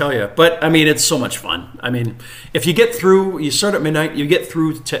 I tell you, but I mean, it's so much fun. I mean, if you get through, you start at midnight, you get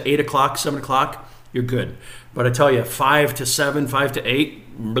through to 8 o'clock, 7 o'clock, you're good. But I tell you, 5 to 7, 5 to 8.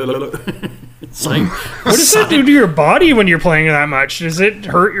 It's like, what does that do to your body when you're playing that much? Does it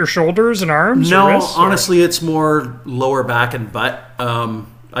hurt your shoulders and arms? No, or wrists, honestly, it's more lower back and butt.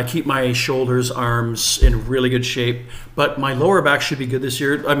 I keep my shoulders, arms in really good shape, but my lower back should be good this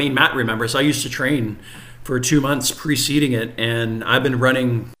year. I mean, Matt remembers I used to train for 2 months preceding it, and I've been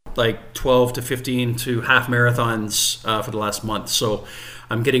running like 12 to 15 to half marathons for the last month. So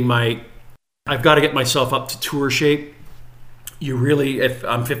I've got to get myself up to tour shape. you really, if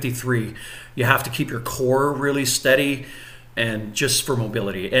I'm 53, you have to keep your core really steady, and just for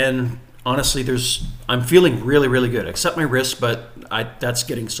mobility. And honestly, I'm feeling really, really good, except my wrist, but that's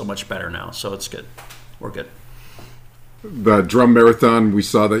getting so much better now, so it's good. We're good. The drum marathon, we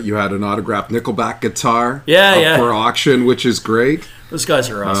saw that you had an autographed Nickelback guitar up for auction, which is great. Those guys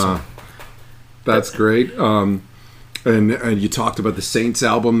are awesome. That's great. And you talked about the Saints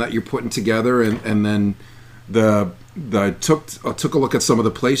album that you're putting together, and then I took a look at some of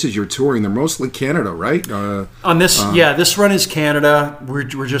the places you're touring. They're mostly Canada, right? On this, this run is Canada. We're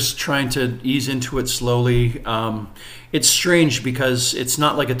just trying to ease into it slowly. It's strange because it's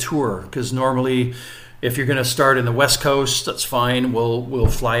not like a tour. Because normally, if you're going to start in the West Coast, that's fine. We'll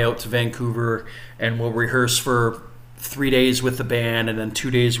fly out to Vancouver and we'll rehearse for 3 days with the band and then 2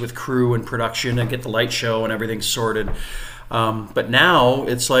 days with crew and production and get the light show and everything sorted. But now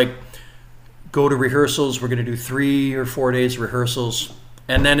it's like, go to rehearsals. We're going to do 3 or 4 days rehearsals,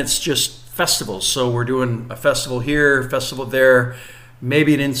 and then it's just festivals. So we're doing a festival here, festival there,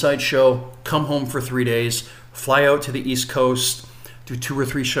 maybe an inside show, come home for 3 days, fly out to the East Coast, do 2 or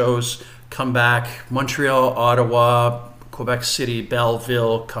 3 shows, come back, Montreal, Ottawa, Quebec City,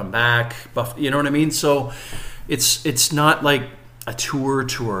 Belleville, come back, you know what I mean? So it's not like a tour.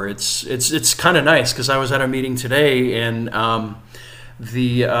 It's kind of nice, because I was at a meeting today, and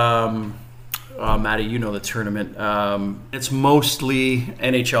Matty, you know the tournament. It's mostly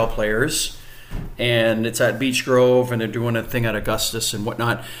NHL players, and it's at Beach Grove, and they're doing a thing at Augustus and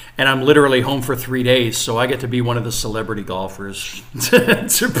whatnot. And I'm literally home for 3 days, so I get to be one of the celebrity golfers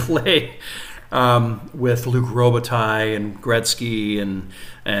to play with Luc Robitaille and Gretzky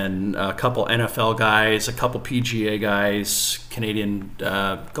and a couple NFL guys, a couple PGA guys, Canadian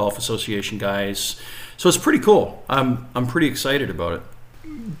Golf Association guys. So it's pretty cool. I'm pretty excited about it.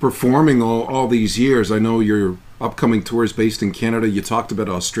 Performing all these years, I know your upcoming tour is based in Canada. You talked about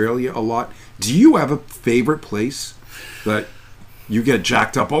Australia a lot. Do you have a favorite place that you get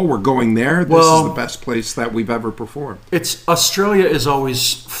jacked up? Oh, we're going there. This is the best place that we've ever performed. Australia is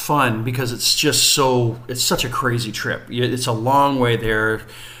always fun because it's such a crazy trip. It's a long way there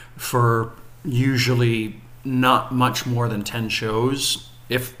for usually not much more than 10 shows,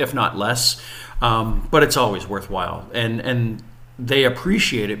 if not less. But it's always worthwhile. And they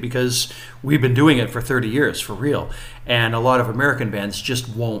appreciate it because we've been doing it for 30 years for real. And a lot of American bands just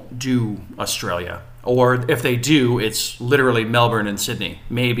won't do Australia. Or if they do, it's literally Melbourne and Sydney,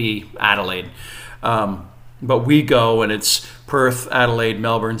 maybe Adelaide. But we go and it's Perth, Adelaide,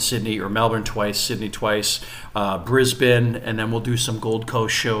 Melbourne, Sydney, or Melbourne twice, Sydney twice, Brisbane, and then we'll do some Gold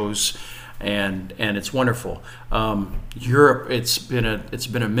Coast shows. And it's wonderful. Europe, it's been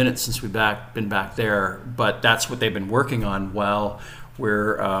a minute since we've been back there, but that's what they've been working on while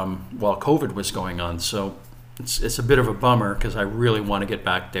COVID was going on. So it's a bit of a bummer because I really want to get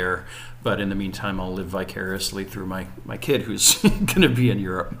back there, but in the meantime, I'll live vicariously through my kid who's going to be in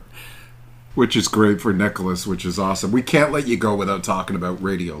Europe. Which is great for Nicholas, which is awesome. We can't let you go without talking about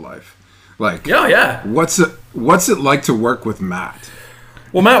radio life. Like, yeah. What's it like to work with Matt?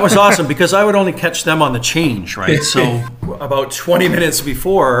 Well, Matt was awesome because I would only catch them on the change, right? So about 20 minutes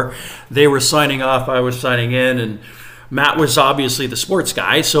before they were signing off, I was signing in, and Matt was obviously the sports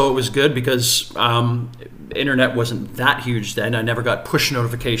guy, so it was good because internet wasn't that huge then. I never got push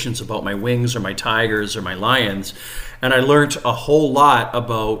notifications about my Wings or my Tigers or my Lions, and I learned a whole lot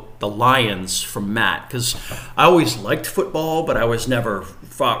about the Lions from Matt because I always liked football, but I was never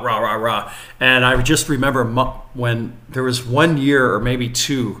fought rah. And I just remember when there was 1 year or maybe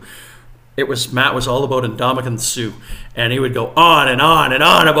 2, Matt was all about Ndamukong Suh, and he would go on and on and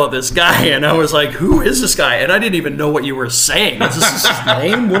on about this guy, and I was like, who is this guy? And I didn't even know what you were saying. Is this his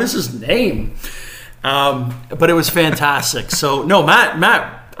name? What is his name? But it was fantastic. So no,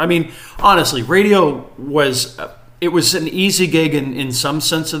 Matt, I mean, honestly, radio was an easy gig in some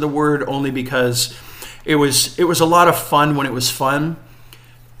sense of the word, only because it was a lot of fun when it was fun.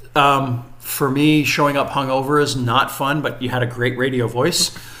 For me, showing up hungover is not fun, but you had a great radio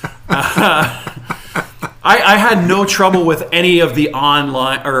voice. I had no trouble with any of the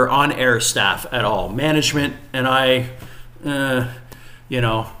online or on-air staff at all. Management and I,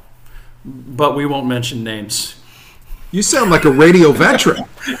 but we won't mention names. You sound like a radio veteran.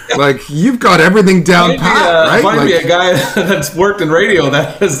 Like, you've got everything down pat, right? Find me a guy that's worked in radio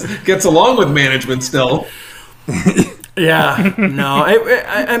that gets along with management still. Yeah, no,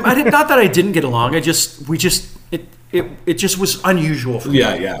 I did not that I didn't get along. It just was unusual for me.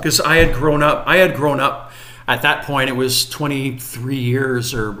 Yeah. Because I had grown up at that point. It was 23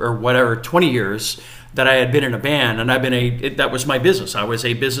 years or whatever, 20 years that I had been in a band, and that was my business. I was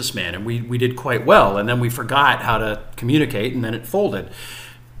a businessman, and we did quite well. And then we forgot how to communicate, and then it folded.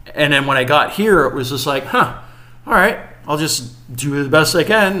 And then when I got here, it was just like, all right, I'll just do the best I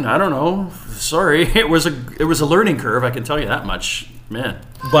can. I don't know. Sorry, it was a learning curve. I can tell you that much, man.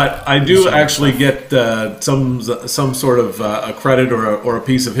 But I do actually get some sort of a credit or a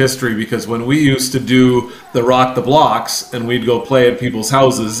piece of history, because when we used to do the Rock the Blocks and we'd go play at people's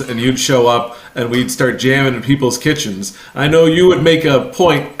houses and you'd show up and we'd start jamming in people's kitchens, I know you would make a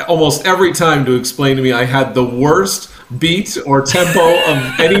point almost every time to explain to me I had the worst beat or tempo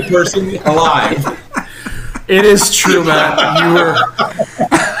of any person alive. It is true, Matt.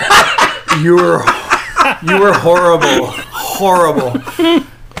 You were horrible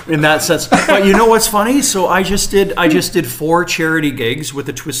in that sense. But you know what's funny? So I just did 4 charity gigs with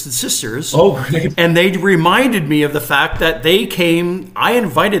the Twisted Sisters. Oh, great. And they reminded me of the fact that they came. I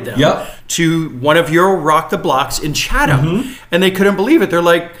invited them to one of your Rock the Blocks in Chatham, and they couldn't believe it. They're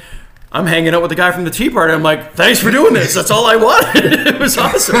like, I'm hanging out with the guy from the Tea Party. I'm like, thanks for doing this. That's all I wanted. It was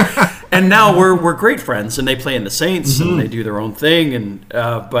awesome. And now we're great friends, and they play in the Saints, and they do their own thing. And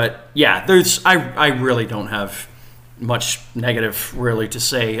but yeah, I really don't have much negative really to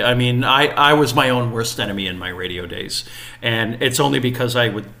say. I mean, I was my own worst enemy in my radio days, and it's only because I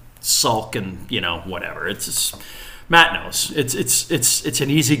would sulk and whatever. It's just, Matt knows it's an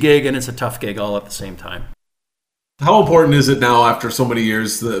easy gig and it's a tough gig all at the same time. How important is it now, after so many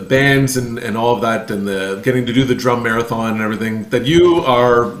years, the bands and all of that, and the getting to do the drum marathon and everything, that you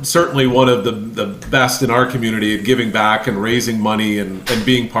are certainly one of the best in our community at giving back and raising money and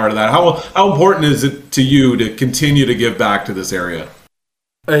being part of that? How important is it to you to continue to give back to this area?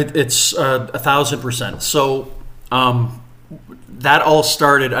 It's 1,000%. So that all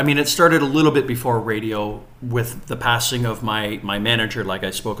started, it started a little bit before radio, with the passing of my manager, like I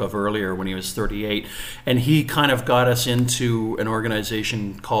spoke of earlier, when he was 38. And he kind of got us into an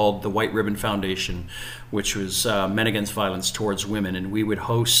organization called the White Ribbon Foundation, which was Men Against Violence Towards Women. And we would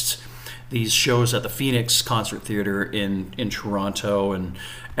host these shows at the Phoenix Concert Theatre in Toronto, and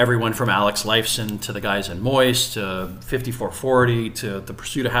everyone from Alex Lifeson to the guys in Moist to 5440 to The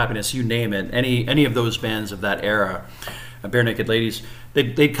Pursuit of Happiness, you name it, any of those bands of that era, Bare Naked Ladies,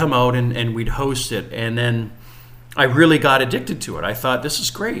 they'd come out and we'd host it. And then I really got addicted to it. I thought, this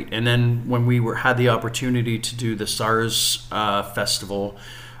is great. And then when we had the opportunity to do the SARS festival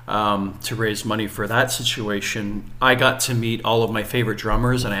to raise money for that situation, I got to meet all of my favorite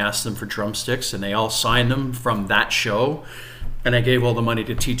drummers, and I asked them for drumsticks, and they all signed them from that show. And I gave all the money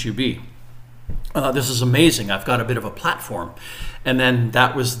to T2B. This is amazing. I've got a bit of a platform. And then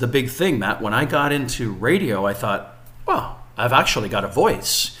that was the big thing, Matt. When I got into radio, I thought, well, I've actually got a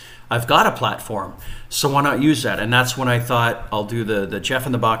voice. I've got a platform. So why not use that? And that's when I thought, I'll do the Jeff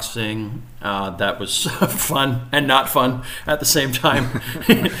in the Box thing. That was fun and not fun at the same time.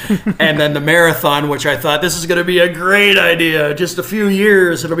 And then the marathon, which I thought, this is going to be a great idea. Just a few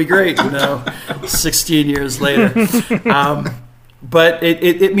years, it'll be great. 16 years later. But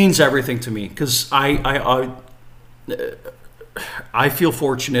it means everything to me, because I feel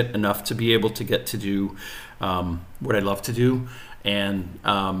fortunate enough to be able to get to do what I love to do, and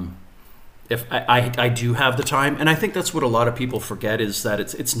if I do have the time, and I think that's what a lot of people forget, is that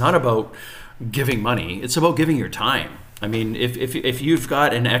it's not about giving money, it's about giving your time. I mean, if you've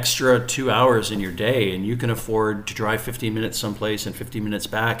got an extra 2 hours in your day and you can afford to drive 15 minutes someplace and 15 minutes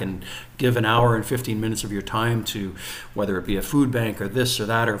back, and give an hour and 15 minutes of your time to, whether it be a food bank or this or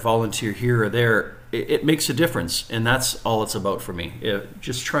that, or volunteer here or there, it makes a difference. And that's all it's about for me.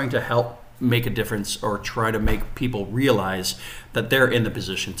 Just trying to help make a difference, or try to make people realize that they're in the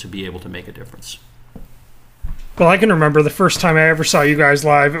position to be able to make a difference. Well, I can remember the first time I ever saw you guys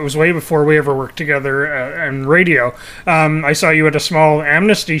live. It was way before we ever worked together in radio. I saw you at a small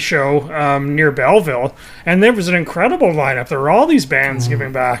Amnesty show near Belleville, and there was an incredible lineup. There were all these bands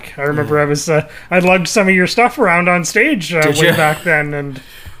giving back. I remember I lugged some of your stuff around on stage way back then, and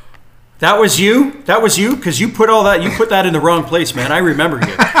that was you. That was you, because you put that in the wrong place, man. I remember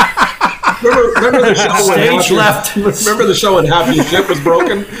you. Remember the show when Stage left. Remember the show when half your ship was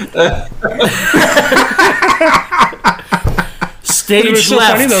broken? Stage it was so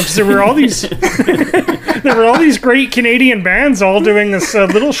left. Funny though, because there were all these great Canadian bands all doing this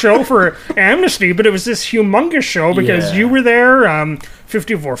little show for Amnesty, but it was this humongous show because you were there.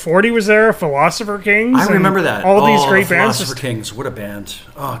 5440 was there. Philosopher Kings. I remember that. All these great bands. Philosopher Kings, what a band!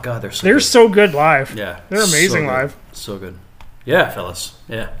 Oh God, they're so good live. Yeah, they're amazing so live. So good. Yeah, fellas.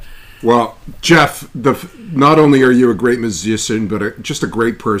 Yeah. Well, Jeff, not only are you a great musician, but just a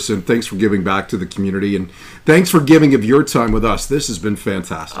great person. Thanks for giving back to the community, and thanks for giving of your time with us. This has been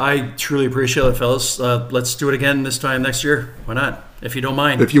fantastic. I truly appreciate it, fellas. Let's do it again this time next year. Why not? If you don't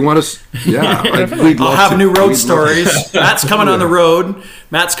mind. If you want us, yeah. I'll have new road stories. Matt's coming on the road.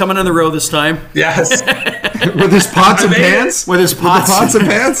 Matt's coming on the road this time. Yes. With his pots and pans? With his pots and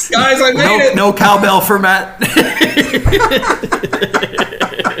pans? Guys, I made it. No cowbell for Matt.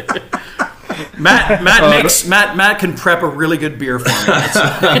 Matt can prep a really good beer for me.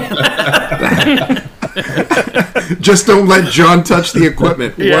 Just don't let John touch the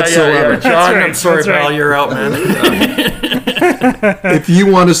equipment whatsoever. Yeah. John, I'm sorry, pal. You're out, man. If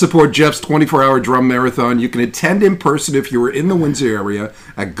you want to support Jeff's 24-hour drum marathon, you can attend in person if you are in the Windsor area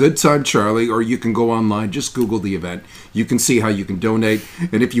at Good Time Charlie, or you can go online. Just Google the event. You can see how you can donate.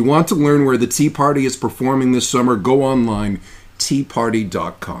 And if you want to learn where the Tea Party is performing this summer, go online,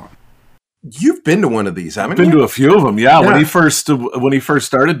 teaparty.com. You've been to one of these, haven't you? Been to a few of them, yeah. When he first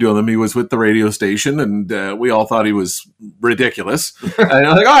started doing them, he was with the radio station, and we all thought he was ridiculous. And I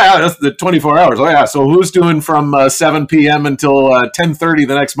was like, oh yeah, that's the 24 hours. Oh yeah, so who's doing from 7 p.m. until 10:30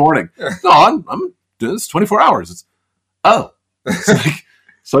 the next morning? No, I'm doing this 24 hours. It's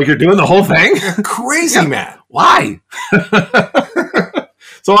like you're doing the whole thing. Crazy, man. Why?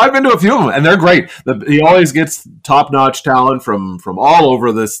 So I've been to a few of them, and they're great. He always gets top-notch talent from all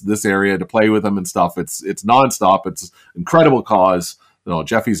over this area to play with him and stuff. It's nonstop. It's an incredible cause. No,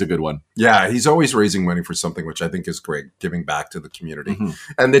 Jeffy's a good one. Yeah, he's always raising money for something, which I think is great, giving back to the community. Mm-hmm.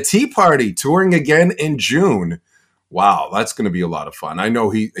 And the Tea Party touring again in June. Wow, that's going to be a lot of fun. I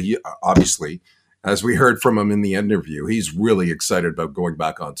know he obviously, as we heard from him in the interview, he's really excited about going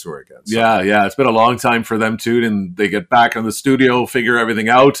back on tour again. So. Yeah. It's been a long time for them too, and they get back in the studio, figure everything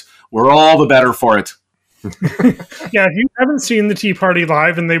out. We're all the better for it. Yeah, if you haven't seen the Tea Party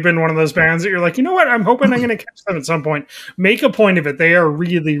live and they've been one of those bands that you're like, you know what, I'm hoping I'm going to catch them at some point, make a point of it. They are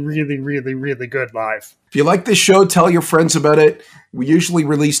really, really, really, really good live. If you like this show, tell your friends about it. We usually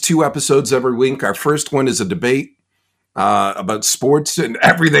release 2 episodes every week. Our first one is a debate about sports and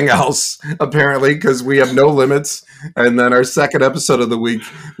everything else, apparently, because we have no limits. And then our second episode of the week,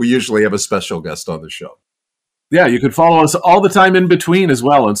 we usually have a special guest on the show. Yeah, you can follow us all the time in between as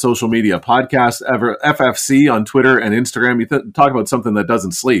well on social media. Podcast FFC on Twitter and Instagram. You talk about something that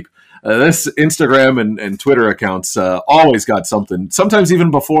doesn't sleep. This Instagram and Twitter accounts always got something, sometimes even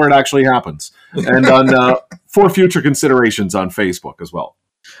before it actually happens. And on For Future Considerations on Facebook as well.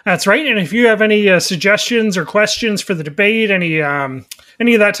 That's right. And if you have any suggestions or questions for the debate, any of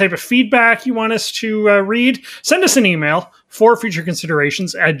that type of feedback you want us to read, send us an email,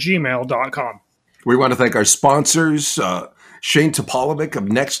 forfutureconsiderations@gmail.com. We want to thank our sponsors, Shane Topolovic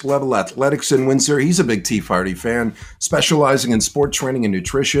of Next Level Athletics in Windsor. He's a big Tea Party fan, specializing in sport training and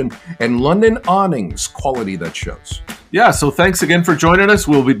nutrition, and London Awnings, quality that shows. Yeah, so thanks again for joining us.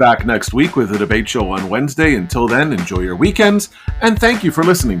 We'll be back next week with a debate show on Wednesday. Until then, enjoy your weekends, and thank you for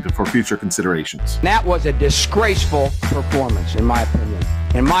listening to For Future Considerations. That was a disgraceful performance, in my opinion.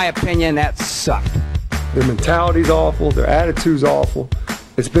 In my opinion, that sucked. Their mentality's awful. Their attitude's awful.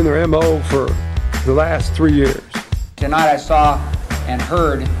 It's been their MO for the last 3 years. Tonight I saw and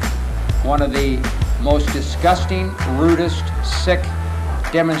heard one of the most disgusting, rudest, sick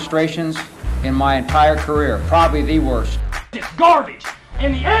demonstrations in my entire career. Probably the worst. It's garbage.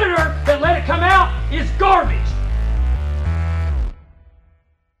 And the editor that let it come out is garbage.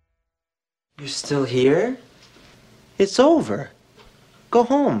 You're still here? It's over. Go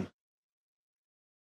home.